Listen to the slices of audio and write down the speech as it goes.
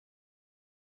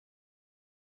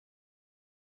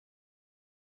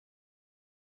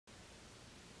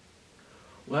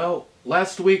Well,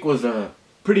 last week was a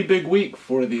pretty big week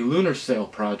for the LunarSail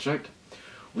project.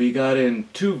 We got in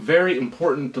two very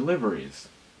important deliveries.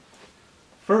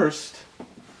 First,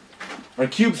 our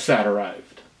CubeSat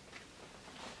arrived.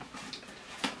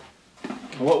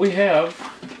 What we have,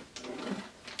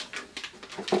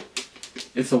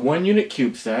 it's a 1-unit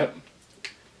CubeSat.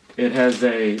 It has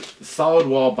a solid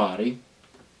wall body,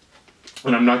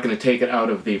 and I'm not going to take it out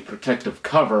of the protective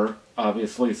cover,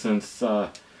 obviously, since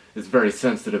it's very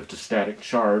sensitive to static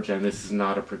charge, and this is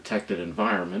not a protected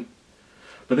environment.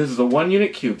 But this is a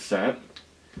 1-unit CubeSat.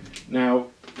 Now,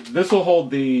 this will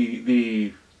hold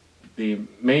the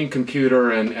main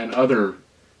computer and other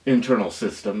internal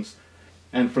systems.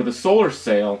 And for the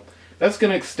LunarSail, that's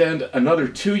going to extend another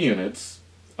 2 units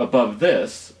above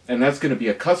this, and that's going to be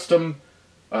a custom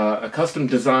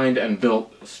designed and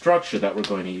built structure that we're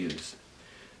going to use.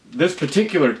 This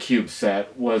particular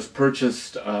CubeSat was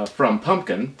purchased from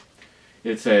Pumpkin.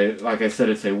 It's like I said,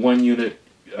 it's a 1-unit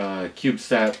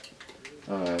CubeSat,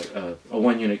 a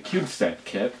 1-unit CubeSat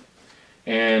kit,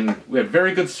 and we had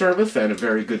very good service and a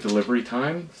very good delivery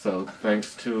time. So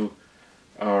thanks to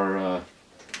our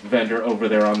vendor over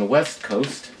there on the West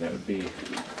Coast, that would be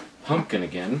Pumpkin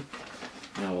again.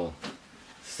 Now we'll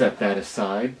set that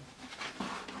aside.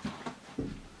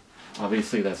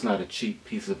 Obviously, that's not a cheap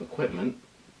piece of equipment.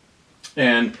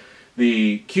 And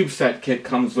the CubeSat kit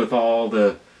comes with all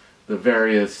the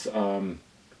various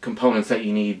components that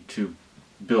you need to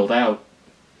build out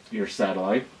your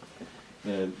satellite.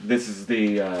 This is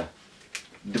the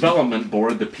development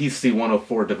board, the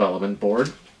PC-104 development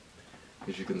board.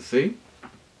 As you can see,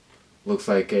 looks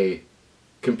like a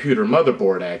computer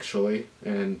motherboard actually,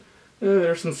 and there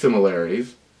are some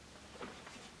similarities.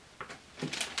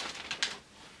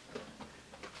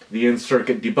 The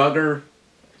in-circuit debugger,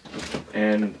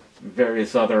 and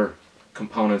various other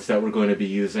components that we're going to be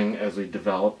using as we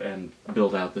develop and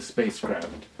build out the spacecraft.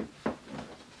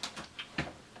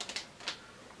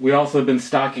 We also have been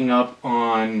stocking up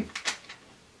on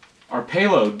our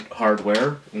payload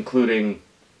hardware, including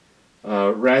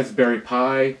Raspberry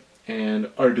Pi and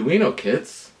Arduino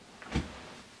kits.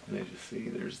 And as you see,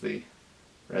 there's the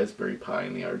Raspberry Pi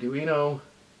and the Arduino,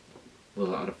 a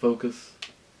little out of focus.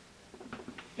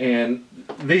 And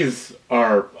these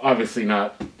are obviously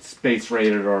not space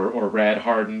rated or rad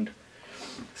hardened.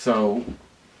 So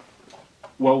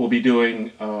what we'll be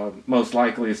doing most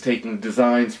likely is taking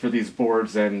designs for these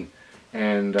boards and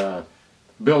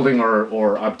building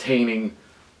or obtaining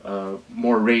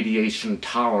more radiation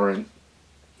tolerant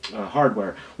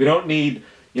hardware. We don't need,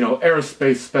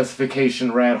 aerospace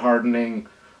specification rad hardening,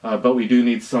 but we do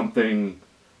need something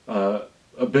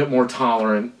a bit more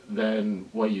tolerant than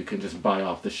what you can just buy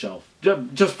off the shelf,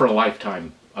 just for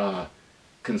lifetime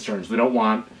concerns. We don't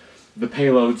want the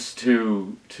payloads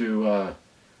to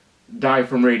die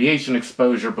from radiation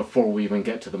exposure before we even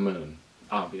get to the moon,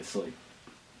 obviously.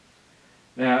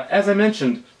 Now, as I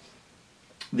mentioned,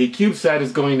 the CubeSat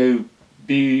is going to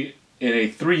be in a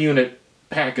 3-unit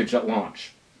package at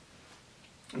launch.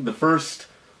 The first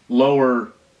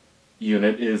lower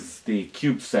unit is the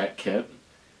CubeSat kit,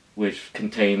 which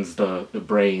contains the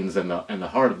brains and the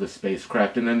heart of the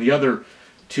spacecraft, and then the other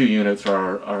 2 units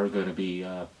are going to be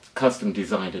custom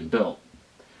designed and built.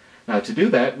 Now, to do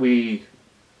that, we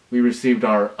received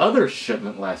our other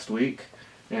shipment last week,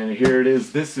 and here it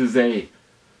is. This is a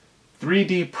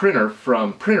 3D printer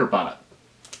from PrinterBot.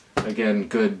 Again,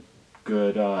 good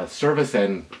service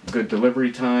and good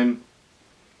delivery time.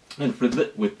 And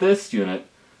with this unit,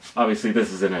 obviously this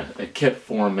is in a kit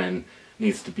form and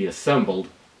needs to be assembled.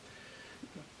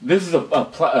 This is a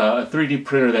 3D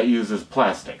printer that uses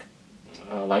plastic,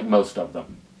 like most of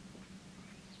them.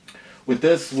 With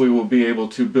this, we will be able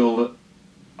to build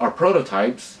our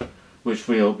prototypes, which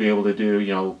we'll be able to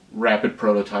do, rapid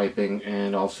prototyping,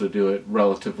 and also do it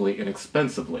relatively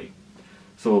inexpensively.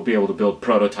 So we'll be able to build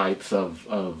prototypes of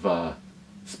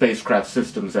spacecraft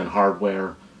systems and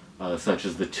hardware, such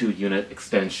as the 2-unit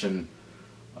extension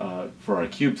for our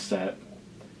CubeSat.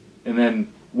 And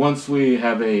then once we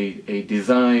have a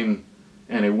design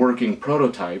and a working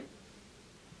prototype,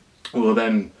 we'll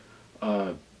then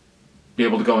be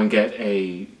able to go and get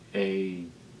a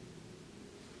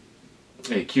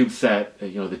CubeSat,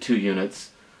 the 2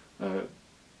 units,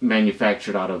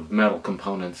 manufactured out of metal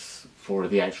components for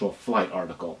the actual flight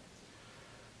article.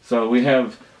 So we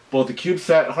have both the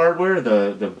CubeSat hardware,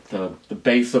 the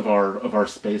base of our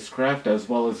spacecraft, as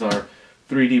well as our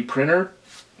 3D printer.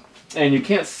 And you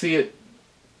can't see it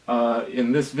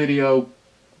in this video,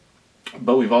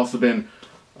 but we've also been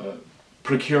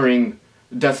procuring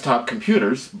desktop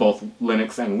computers, both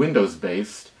Linux and Windows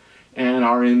based, and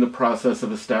are in the process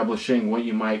of establishing what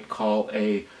you might call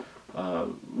a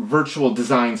virtual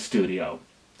design studio.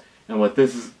 And what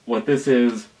this is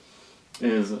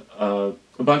a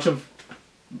bunch of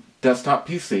desktop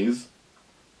PCs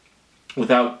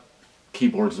without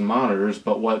keyboards and monitors,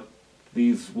 but what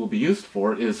these will be used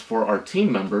for is for our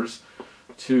team members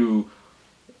to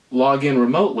log in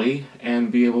remotely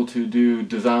and be able to do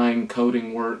design,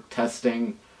 coding work,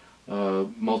 testing,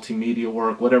 multimedia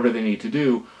work, whatever they need to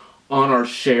do on our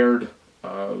shared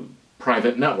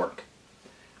private network.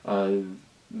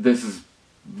 This is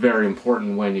very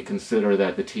important when you consider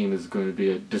that the team is going to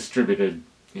be distributed,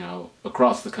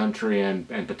 across the country and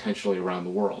potentially around the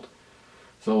world.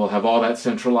 So we'll have all that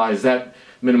centralized. That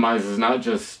minimizes not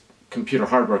just computer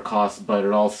hardware costs, but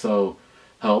it also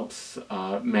helps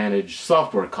manage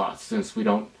software costs, since we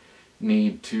don't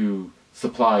need to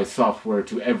supply software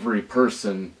to every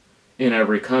person in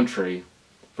every country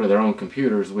for their own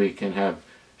computers. We can have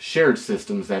shared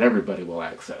systems that everybody will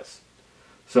access.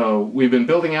 So we've been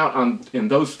building out in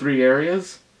those three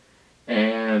areas,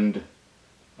 and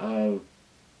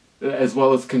as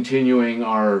well as continuing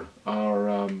our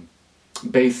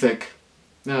basic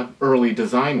early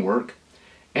design work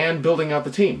and building out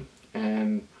the team.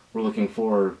 And we're looking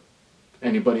for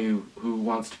anybody who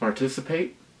wants to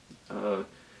participate.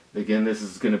 Again, this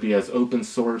is going to be as open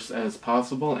source as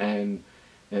possible, and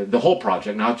the whole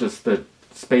project, not just the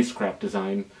spacecraft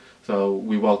design. So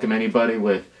we welcome anybody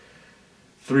with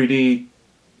 3D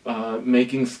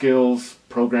making skills,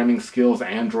 programming skills,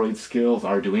 Android skills,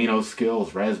 Arduino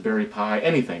skills, Raspberry Pi,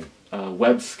 anything,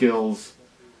 web skills.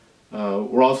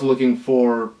 We're also looking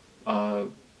for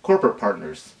corporate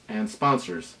partners and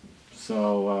sponsors.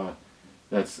 So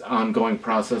that's an ongoing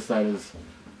process. That is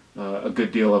a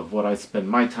good deal of what I spend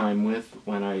my time with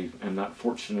when I am not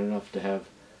fortunate enough to have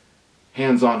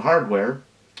hands-on hardware.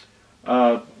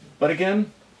 But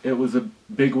again, it was a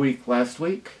big week last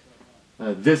week.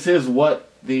 This is what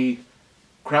the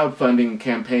crowdfunding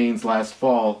campaigns last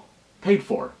fall paid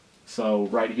for. So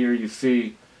right here you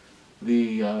see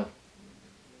the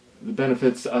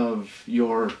benefits of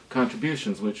your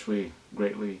contributions, which we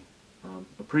greatly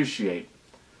appreciate.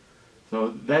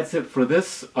 So that's it for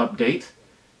this update,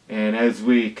 and as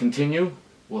we continue,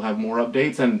 we'll have more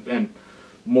updates and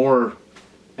more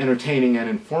entertaining and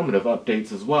informative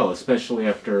updates as well, especially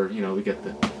after we get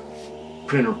the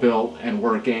printer built and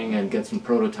working and get some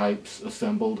prototypes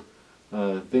assembled.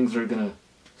 Things are going to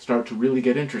start to really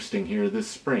get interesting here this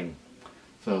spring.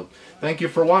 So thank you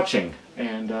for watching,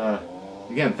 and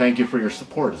again, thank you for your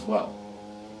support as well.